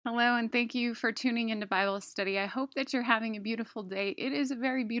Hello, and thank you for tuning into Bible study. I hope that you're having a beautiful day. It is a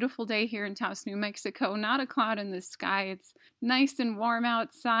very beautiful day here in Taos, New Mexico. Not a cloud in the sky. It's nice and warm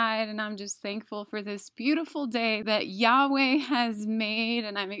outside, and I'm just thankful for this beautiful day that Yahweh has made,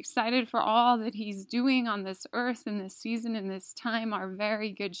 and I'm excited for all that He's doing on this earth in this season, in this time, our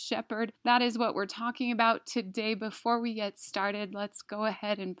very good shepherd. That is what we're talking about today. Before we get started, let's go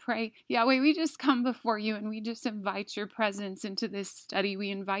ahead and pray. Yahweh, we just come before you, and we just invite your presence into this study.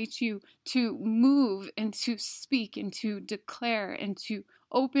 We invite you to move and to speak and to declare and to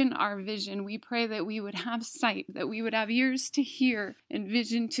open our vision. We pray that we would have sight, that we would have ears to hear and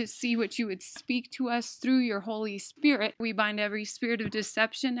vision to see what you would speak to us through your Holy Spirit. We bind every spirit of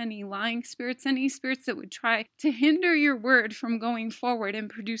deception, any lying spirits, any spirits that would try to hinder your word from going forward and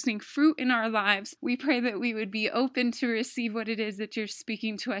producing fruit in our lives. We pray that we would be open to receive what it is that you're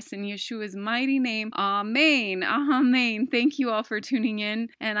speaking to us in Yeshua's mighty name. Amen. Amen. Thank you all for tuning in,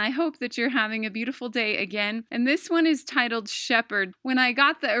 and I hope that you're having a beautiful day again. And this one is titled Shepherd. When I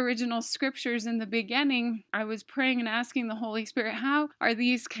got the original scriptures in the beginning, I was praying and asking the Holy Spirit, how are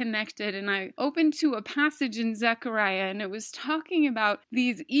these connected? And I opened to a passage in Zechariah, and it was talking about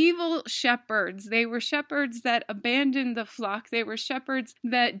these evil shepherds. They were shepherds that abandoned the flock. They were shepherds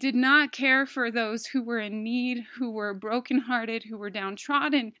that did not care for those who were in need, who were brokenhearted, who were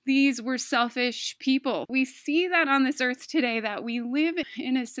downtrodden. These were selfish people. We see that on this earth today, that we live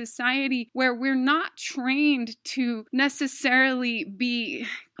in a society where we're not trained to necessarily be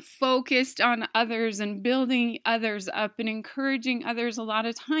focused on others and building others up and encouraging others. A lot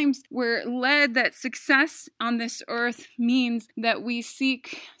of times we're led that success on this earth means that we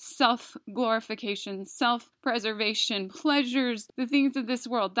seek self-glorification, self-preservation, pleasures, the things of this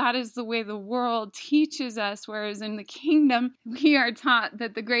world. That is the way the world teaches us, whereas in the kingdom, we are taught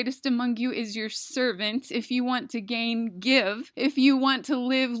that the greatest among you is your servant. If you want to gain, give. If you want to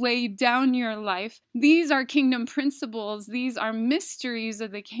live, lay down your life. These are kingdom principles. These are mysteries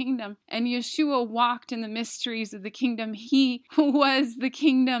of the kingdom, and Yeshua walked in the mysteries of the kingdom. He was the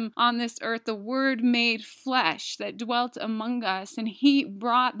kingdom on this earth, the Word made flesh that dwelt among us, and He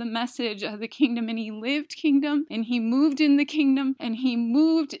brought the message of the kingdom, and He lived kingdom, and He moved in the kingdom, and He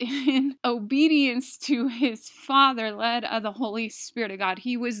moved in obedience to His Father, led of the Holy Spirit of God.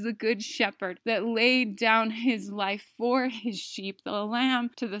 He was the good shepherd that laid down His life for His sheep, the lamb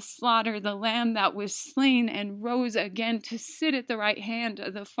to the slaughter, the lamb that was slain and rose again to sit at the right hand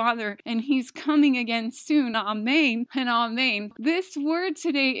of the Father, and He's coming again soon. Amen and amen. This word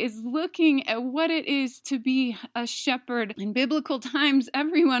today is looking at what it is to be a shepherd. In biblical times,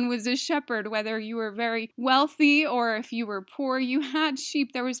 everyone was a shepherd, whether you were very wealthy or if you were poor, you had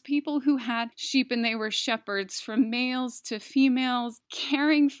sheep. There was people who had sheep, and they were shepherds, from males to females.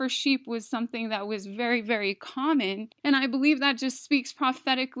 Caring for sheep was something that was very, very common, and I believe that just speaks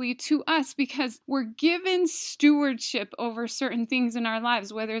prophetically to us, because we're given stewardship over certain things in our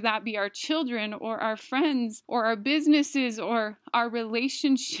lives, whether that be our children or our friends or our businesses or our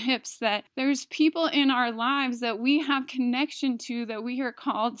relationships, that there's people in our lives that we have connection to, that we are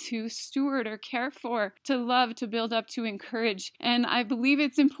called to steward or care for, to love, to build up, to encourage. And I believe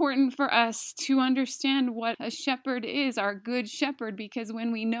it's important for us to understand what a shepherd is, our good shepherd, because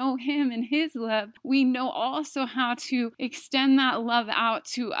when we know Him and His love, we know also how to extend that love out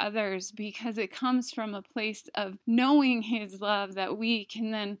to others, because it comes from a place of knowing His love, that we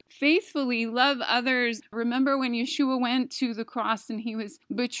can then faithfully love others. Remember when Yeshua went to the cross and He was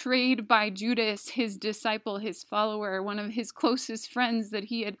betrayed by Judas, His disciple, His follower, one of His closest friends that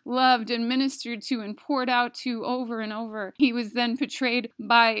He had loved and ministered to and poured out to over and over. He was then betrayed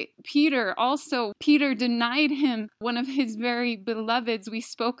by Peter. Also, Peter denied Him, one of His very beloveds. We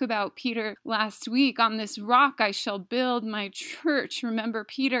spoke about Peter last week. On this rock I shall build my church. Remember,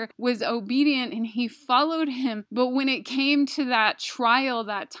 Peter was obedient and he followed Him. But when it came to that trial,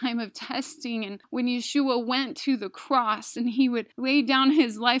 that time of testing, and when Yeshua went to the cross and He would lay down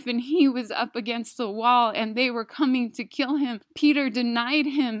His life and He was up against the wall and they were coming to kill Him, Peter denied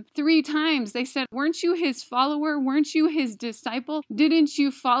Him 3 times. They said, weren't you His follower? Weren't you His disciple? Didn't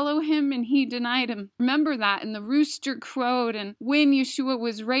you follow Him? And he denied Him. Remember that. And the rooster crowed, and when Yeshua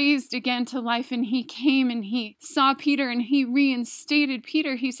was raised again to life and He came and He saw Peter and He reinstated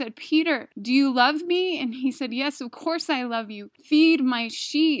Peter, He said, Peter, do you love me? And he said, yes, of course I love you. Feed my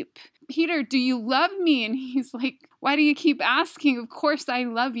sheep. Peter, do you love me? And he's like, Why do you keep asking? Of course I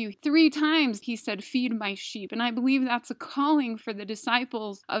love you. 3 times he said, feed my sheep. And I believe that's a calling for the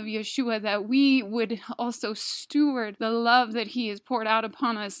disciples of Yeshua, that we would also steward the love that he has poured out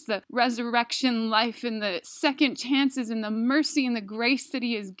upon us, the resurrection life and the second chances and the mercy and the grace that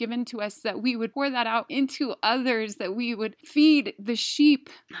he has given to us, that we would pour that out into others, that we would feed the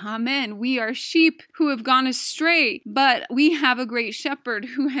sheep. Amen. We are sheep who have gone astray, but we have a great shepherd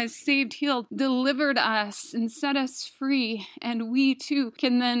who has saved, healed, delivered us, and set us free. And we too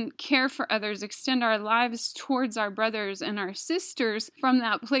can then care for others, extend our lives towards our brothers and our sisters from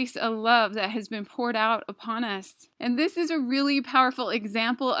that place of love that has been poured out upon us. And this is a really powerful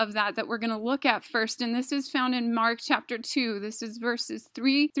example of that we're going to look at first. And this is found in Mark chapter 2. This is verses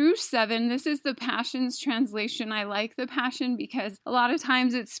 3 through 7. This is the Passion's translation. I like the Passion because a lot of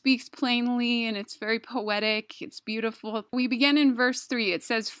times it speaks plainly and it's very poetic. It's beautiful. We begin in verse 3. It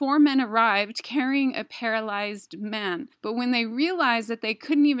says, 4 men arrived carrying a paralyzed man. But when they realized that they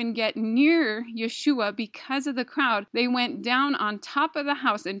couldn't even get near Yeshua because of the crowd, they went down on top of the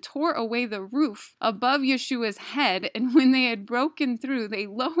house and tore away the roof above Yeshua's head. And when they had broken through, they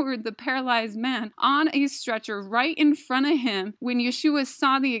lowered the paralyzed man on a stretcher right in front of him. When Yeshua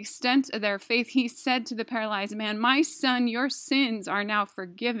saw the extent of their faith, he said to the paralyzed man, my son, your sins are now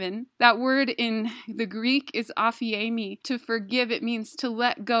forgiven. That word in the Greek is aphiemi. To forgive, it means to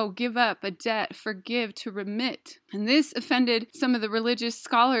let go, give up a debt, forgive, to remit. And this offended some of the religious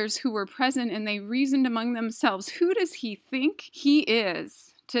scholars who were present, and they reasoned among themselves, who does he think he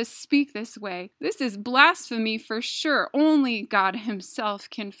is to speak this way? This is blasphemy for sure. Only God himself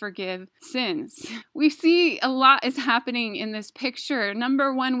can forgive sins. We see a lot is happening in this picture.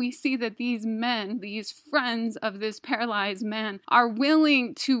 Number one, we see that these men, these friends of this paralyzed man, are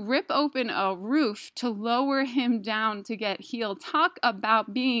willing to rip open a roof to lower him down to get healed. Talk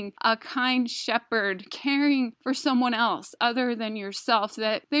about being a kind shepherd, caring for someone else other than yourself,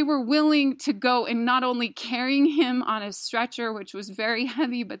 that they were willing to go and not only carrying him on a stretcher, which was very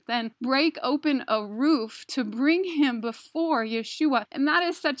heavy, but then break open a roof to bring him before Yeshua. And that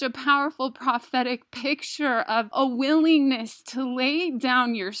is such a powerful prophetic picture of a willingness to lay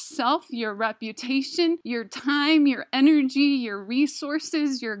down yourself, your reputation, your time, your energy, your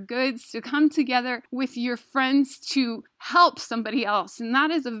resources, your goods, to come together with your friends to help somebody else. And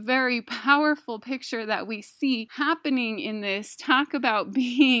that is a very powerful picture that we see happening in this. Talk about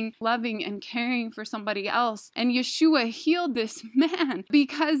being loving and caring for somebody else. And Yeshua healed this man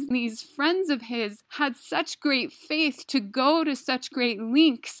because these friends of his had such great faith to go to such great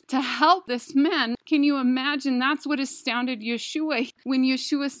lengths to help this man. Can you imagine? That's what astounded Yeshua. When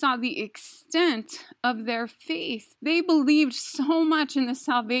Yeshua saw the extent of their faith, they believed so much in the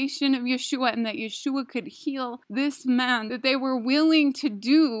salvation of Yeshua and that Yeshua could heal this man, that they were willing to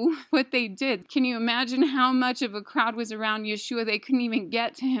do what they did. Can you imagine how much of a crowd was around Yeshua? They couldn't even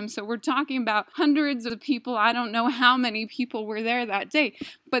get to him. So we're talking about hundreds of people. I don't know how many people were there that day,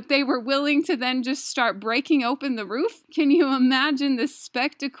 but they were willing to then just start breaking open the roof. Can you imagine the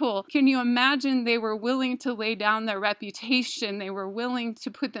spectacle? Can you imagine they were willing to lay down their reputation? They were willing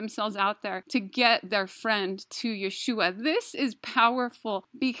to put themselves out there to get their friend to Yeshua. This is powerful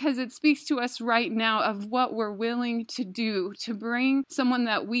because it speaks to us right now of what we're willing to do to bring someone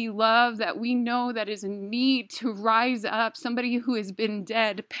that we love, that we know that is in need, to rise up, somebody who has been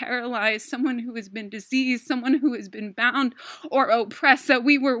dead, paralyzed, someone who has been diseased, someone who has been bound or oppressed, that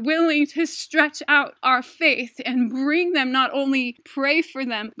we were willing to stretch out our faith and bring them, not only pray for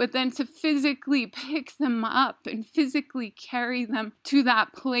them, but then to physically pick them up and physically carry them to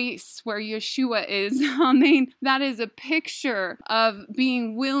that place where Yeshua is. Amen. That is a picture of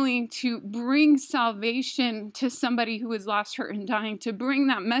being willing to bring salvation to somebody who is lost, hurt, and dying, to bring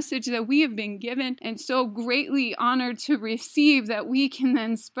that message that we have been given and so greatly honored to receive, that we can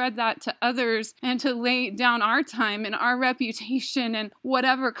then spread that to others and to lay down our time and our reputation and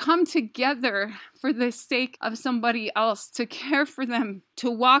whatever, come together for the sake of somebody else, to care for them, to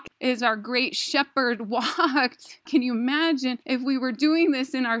walk as our great shepherd walked. Can you imagine if we were doing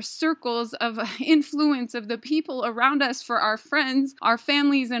this in our circles of influence of the people around us, for our friends, our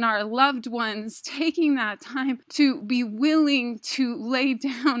families, and our loved ones, taking that time to be willing to lay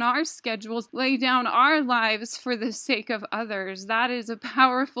down our schedules, lay down our lives for the sake of others? That is a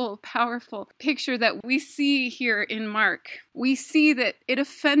powerful, powerful picture that we see here in Mark. We see that it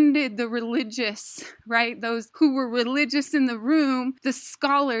offended the religious religious, right? Those who were religious in the room, the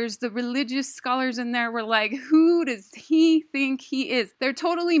scholars, the religious scholars in there were like, who does he think he is? They're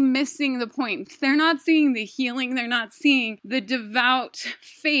totally missing the point. They're not seeing the healing. They're not seeing the devout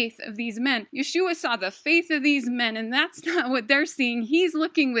faith of these men. Yeshua saw the faith of these men, and that's not what they're seeing. He's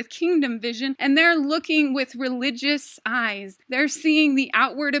looking with kingdom vision, and they're looking with religious eyes. They're seeing the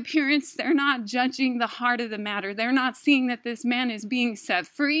outward appearance. They're not judging the heart of the matter. They're not seeing that this man is being set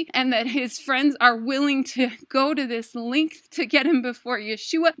free and that his friends are willing to go to this length to get him before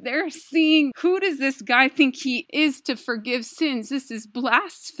Yeshua. They're seeing, who does this guy think he is to forgive sins? This is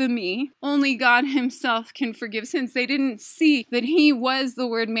blasphemy. Only God himself can forgive sins. They didn't see that he was the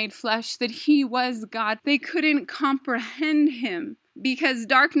Word made flesh, that he was God. They couldn't comprehend him, because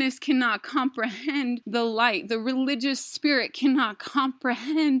darkness cannot comprehend the light. The religious spirit cannot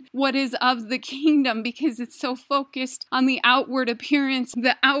comprehend what is of the kingdom, because it's so focused on the outward appearance,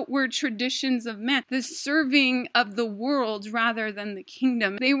 the outward traditions of men, the serving of the world rather than the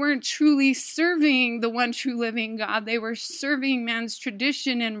kingdom. They weren't truly serving the one true living God. They were serving man's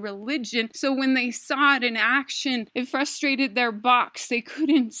tradition and religion. So when they saw it in action, it frustrated their box. They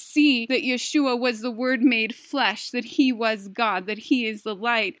couldn't see that Yeshua was the Word made flesh, that he was God, that he is the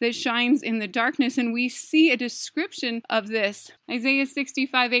light that shines in the darkness. And we see a description of this. Isaiah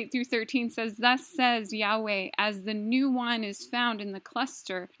 65, 8-13 says, "Thus says Yahweh, as the new wine is found in the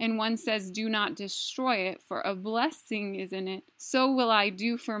cluster, and one says, do not destroy it, for a blessing is in it, so will I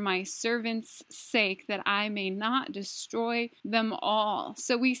do for my servants' sake, that I may not destroy them all."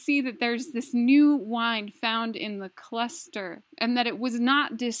 So we see that there's this new wine found in the cluster, and that it was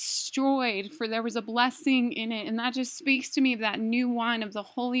not destroyed, for there was a blessing in it. And that just speaks to me of that new wine of the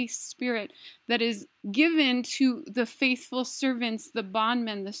Holy Spirit that is given to the faithful servants, the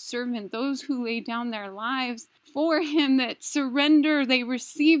bondmen, the servant, those who lay down their lives for him, that surrender. They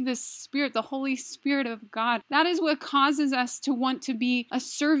receive the Spirit, the Holy Spirit of God. That is what causes us to want to be a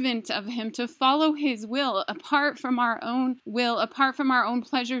servant of him, to follow his will, apart from our own will, apart from our own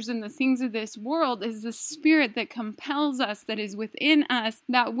pleasures and the things of this world, is the Spirit that compels us, that is within us.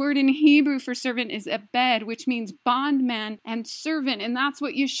 That word in Hebrew for servant is ebed, which means bondman and servant. And that's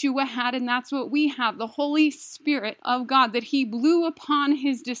what Yeshua had, and that's what we have, the Holy Spirit of God, that he blew upon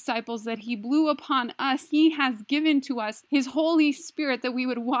his disciples, that he blew upon us. He has given to us his Holy Spirit, that we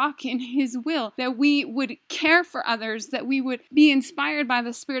would walk in his will, that we would care for others, that we would be inspired by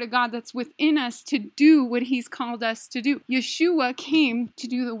the Spirit of God that's within us to do what he's called us to do. Yeshua came to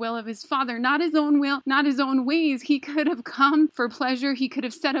do the will of his Father, not his own will, not his own ways. He could have come for pleasure. He could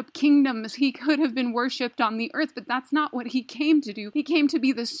have set up kingdoms. He could have been worshipped on the earth, but that's not what he came to do. He came to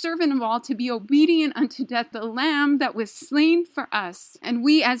be the servant of all, to be obedient unto death, the Lamb that was slain for us. And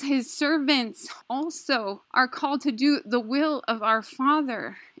we as his servants also are called to do the will of our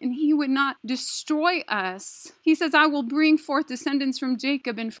Father, and he would not destroy us. He says, I will bring forth descendants from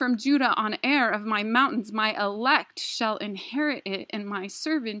Jacob and from Judah on heir of my mountains. My elect shall inherit it, and my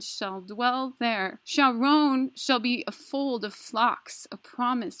servants shall dwell there. Sharon shall be a fold of flocks, a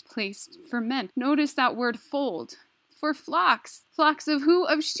promise placed for men. Notice that word fold. For flocks. Flocks of who?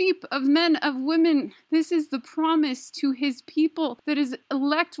 Of sheep, of men, of women. This is the promise to his people, that his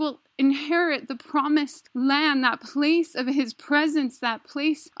elect will inherit the promised land, that place of his presence, that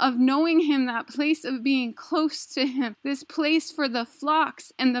place of knowing him, that place of being close to him, this place for the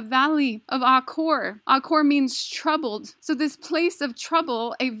flocks and the valley of Achor. Achor means troubled. So this place of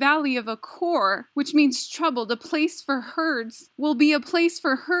trouble, a valley of Achor, which means troubled, a place for herds, will be a place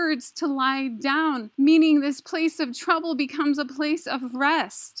for herds to lie down, meaning this place of trouble becomes a place of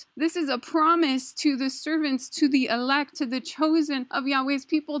rest. This is a promise to the servants, to the elect, to the chosen of Yahweh's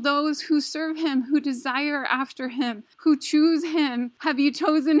people, those who serve him, who desire after him, who choose him. Have you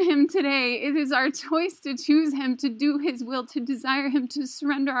chosen him today? It is our choice to choose him, to do his will, to desire him, to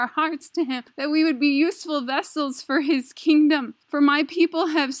surrender our hearts to him, that we would be useful vessels for his kingdom. For my people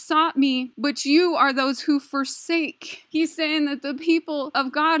have sought me, but you are those who forsake. He's saying that the people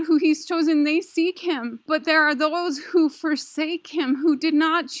of God who he's chosen, they seek him, but there are those who forsake him, who did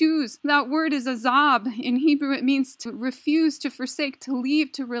not choose. That word is azab. In Hebrew, it means to refuse, to forsake, to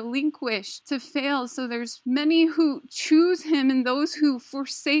leave, to relinquish, to fail. So there's many who choose him and those who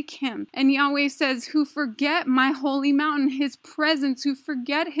forsake him. And Yahweh says, who forget my holy mountain, his presence, who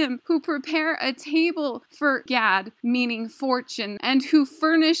forget him, who prepare a table for Gad, meaning fortune, and who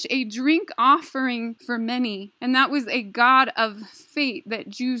furnish a drink offering for many. And that was a god of fate that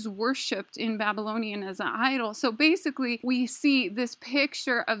Jews worshipped in Babylonian as an idol. So basically, we see this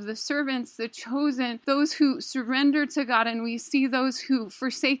picture of the servants, the chosen, those who surrender to God, and we see those who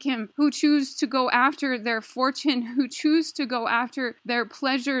forsake forsake him, who choose to go after their fortune, who choose to go after their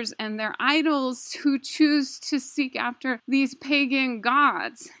pleasures and their idols, who choose to seek after these pagan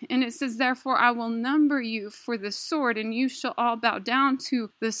gods. And it says, therefore I will number you for the sword, and you shall all bow down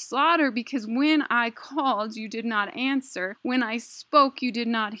to the slaughter, because when I called, you did not answer. When I spoke, you did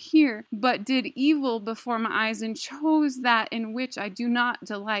not hear, but did evil before my eyes, and chose that in which I do not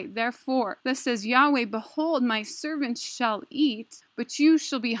delight. Therefore, thus says Yahweh, behold, my servants shall eat, but you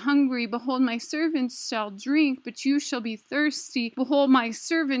shall be hungry. Behold, my servants shall drink, but you shall be thirsty. Behold, my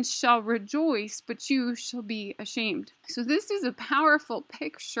servants shall rejoice, but you shall be ashamed. So this is a powerful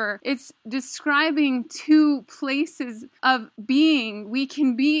picture. It's describing two places of being. We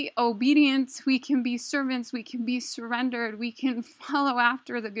can be obedient, we can be servants, we can be surrendered, we can follow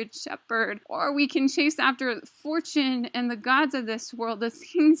after the good shepherd, or we can chase after fortune and the gods of this world, the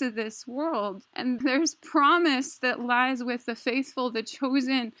things of this world. And there's promise that lies with the faithful, the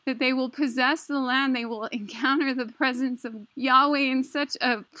chosen, that they will possess the land, they will encounter the presence of Yahweh in such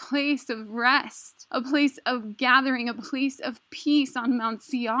a place of rest, a place of gathering, a place of peace on Mount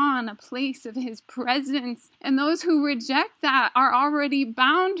Zion, a place of his presence. And those who reject that are already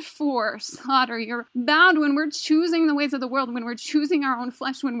bound for slaughter. You're bound when we're choosing the ways of the world, when we're choosing our own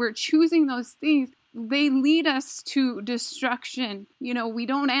flesh, when we're choosing those things. They lead us to destruction. We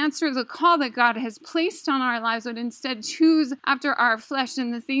don't answer the call that God has placed on our lives, but instead choose after our flesh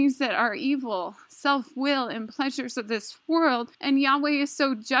and the things that are evil, self-will, and pleasures of this world. And Yahweh is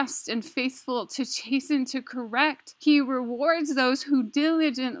so just and faithful to chasten, to correct. He rewards those who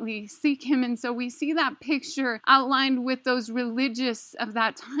diligently seek him. And so we see that picture outlined with those religious of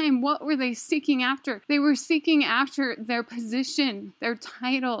that time. What were they seeking after? They were seeking after their position, their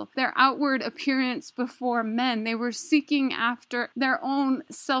title, their outward appearance before men. They were seeking after their own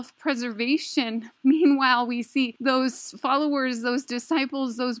self-preservation. Meanwhile, we see those followers, those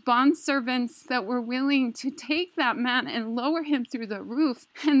disciples, those bondservants that were willing to take that man and lower him through the roof.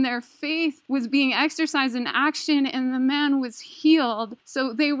 And their faith was being exercised in action, and the man was healed.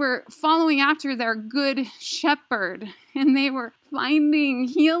 So they were following after their good shepherd, and they were finding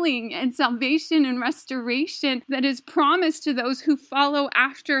healing and salvation and restoration that is promised to those who follow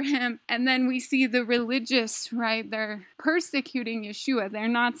after him. And then we see the religious, right? They're persecuting Yeshua. They're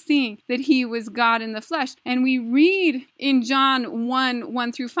not seeing that he was God in the flesh. And we read in John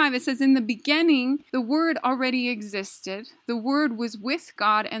 1:1-5, it says, in the beginning, the Word already existed. The Word was with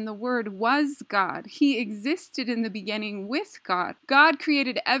God, and the Word was God. He existed in the beginning with God. God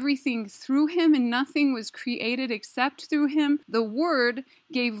created everything through him, and nothing was created except through him. The Word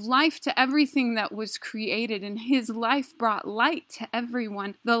gave life to everything that was created, and his life brought light to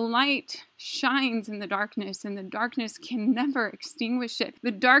everyone. The light shines in the darkness, and the darkness can never extinguish it.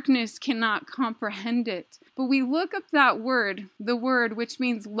 The darkness cannot comprehend it. But we look up that word, the word which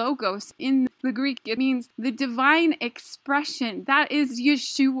means logos. In the Greek, it means the divine expression. That is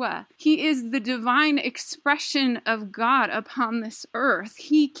Yeshua. He is the divine expression of God upon this earth.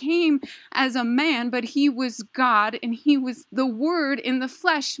 He came as a man, but he was God, and he was the Word in the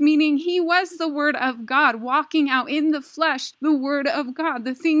flesh, meaning he was the Word of God, walking out in the flesh, the Word of God.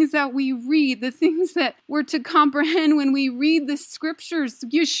 The things that we read, the things that we're to comprehend when we read the scriptures,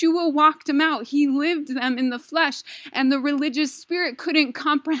 Yeshua walked them out. He lived them in the flesh, and the religious spirit couldn't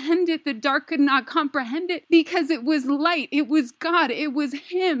comprehend it. The dark could not comprehend it because it was light. It was God. It was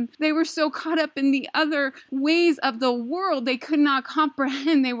him. They were so caught up in the other ways of the world, they could not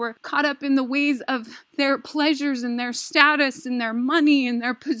comprehend. They were caught up in the ways of their pleasures and their status and their money and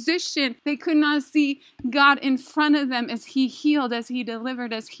their position. They could not see God in front of them as he healed, as he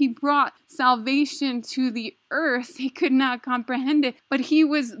delivered, as he brought salvation to the earth. They could not comprehend it. But he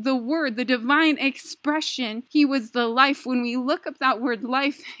was the Word, the divine expression. He was the life. When we look up that word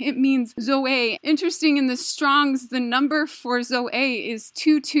life, it means Zoe. Interesting, in the Strong's, the number for Zoe is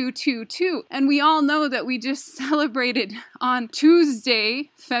 2222. And we all know that we just celebrated on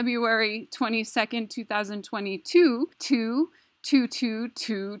Tuesday, February 22nd, 2022,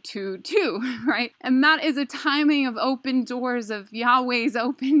 22222, right? And that is a timing of open doors, of Yahweh's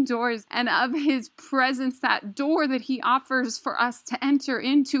open doors, and of his presence, that door that he offers for us to enter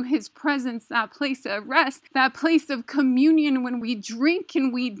into his presence, that place of rest, that place of communion when we drink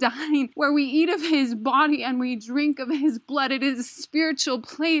and we dine, where we eat of his body and we drink of his blood. It is a spiritual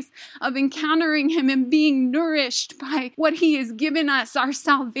place of encountering him and being nourished by what he has given us, our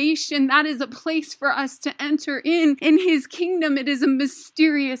salvation. That is a place for us to enter in his kingdom. It is a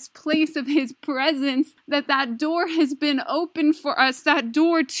mysterious place of his presence, that door has been opened for us, that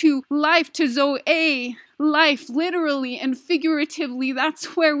door to life, to Zoe, life, literally and figuratively.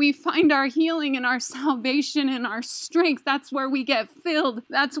 That's where we find our healing and our salvation and our strength. That's where we get filled.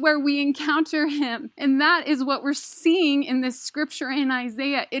 That's where we encounter him. And that is what we're seeing in this scripture in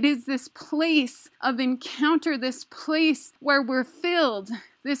Isaiah. It is this place of encounter, this place where we're filled,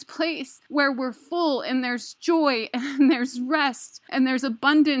 this place where we're full and there's joy and there's rest and there's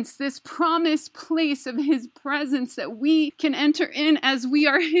abundance, this promised place of his presence that we can enter in as we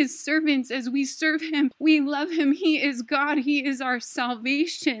are his servants, as we serve him. We love him. He is God. He is our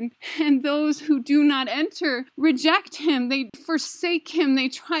salvation. And those who do not enter reject him. They forsake him. They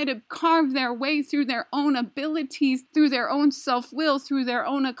try to carve their way through their own abilities, through their own self-will, through their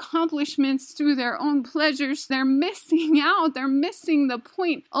own accomplishments, through their own pleasures. They're missing out. They're missing the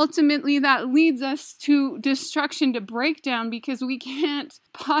point. Ultimately, that leads us to destruction, to breakdown, because we can't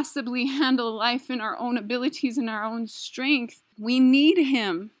possibly handle life in our own abilities and our own strength. We need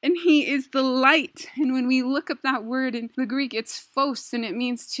him, and he is the light. And when we look up that word in the Greek, it's phos, and it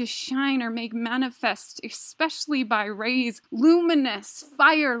means to shine or make manifest, especially by rays, luminous,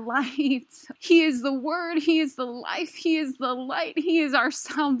 fire, light. He is the word, he is the life, he is the light, he is our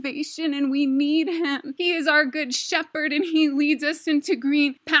salvation, and we need him. He is our good shepherd, and he leads us into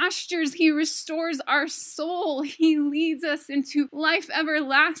green pastures. He restores our soul. He leads us into life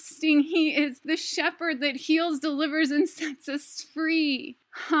everlasting. He is the shepherd that heals, delivers, and sets us free.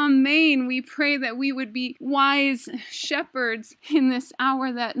 Amen. We pray that we would be wise shepherds in this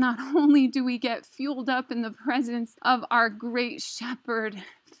hour, that not only do we get fueled up in the presence of our great shepherd,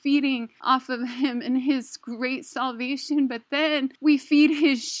 feeding off of him and his great salvation, but then we feed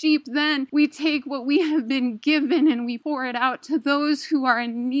his sheep. Then we take what we have been given and we pour it out to those who are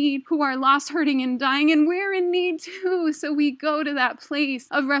in need, who are lost, hurting, and dying, and we're in need too. So we go to that place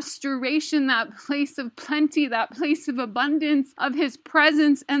of restoration, that place of plenty, that place of abundance of his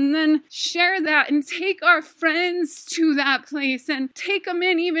presence, and then share that and take our friends to that place and take them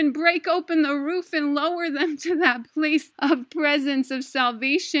in, even break open the roof and lower them to that place of presence of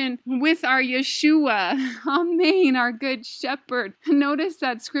salvation with our Yeshua. Amen, our good shepherd. Notice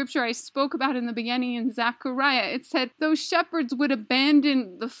that scripture I spoke about in the beginning in Zechariah. It said those shepherds would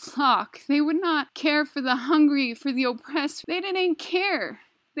abandon the flock. They would not care for the hungry, for the oppressed. They didn't care.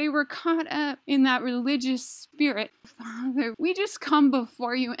 They were caught up in that religious spirit. Father, we just come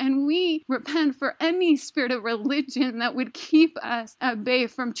before you and we repent for any spirit of religion that would keep us at bay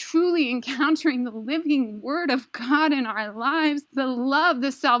from truly encountering the living word of God in our lives, the love,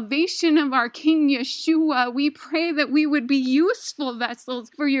 the salvation of our King Yeshua. We pray that we would be useful vessels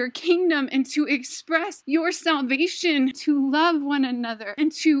for your kingdom and to express your salvation, to love one another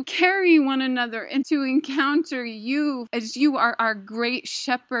and to carry one another and to encounter you as you are our great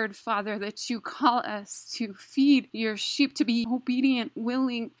shepherd. Father, that you call us to feed your sheep, to be obedient,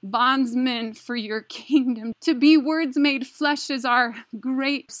 willing bondsmen for your kingdom, to be words made flesh as our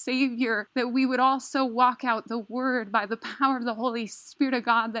great Savior, that we would also walk out the word by the power of the Holy Spirit of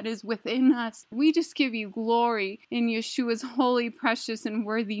God that is within us. We just give you glory in Yeshua's holy, precious, and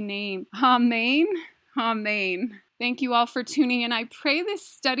worthy name. Amen. Amen. Thank you all for tuning in. I pray this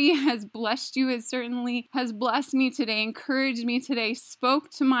study has blessed you. It certainly has blessed me today, encouraged me today, spoke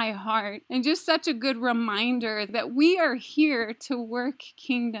to my heart, and just such a good reminder that we are here to work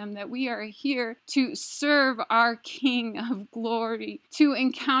kingdom, that we are here to serve our King of glory, to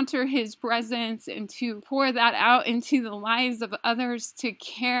encounter his presence and to pour that out into the lives of others, to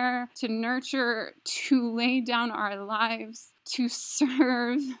care, to nurture, to lay down our lives, to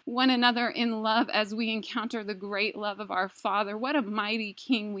serve one another in love as we encounter the great love of our Father. What a mighty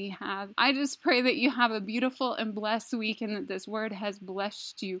King we have. I just pray that you have a beautiful and blessed week and that this word has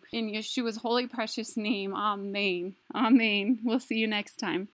blessed you. In Yeshua's holy, precious name, amen. Amen. We'll see you next time.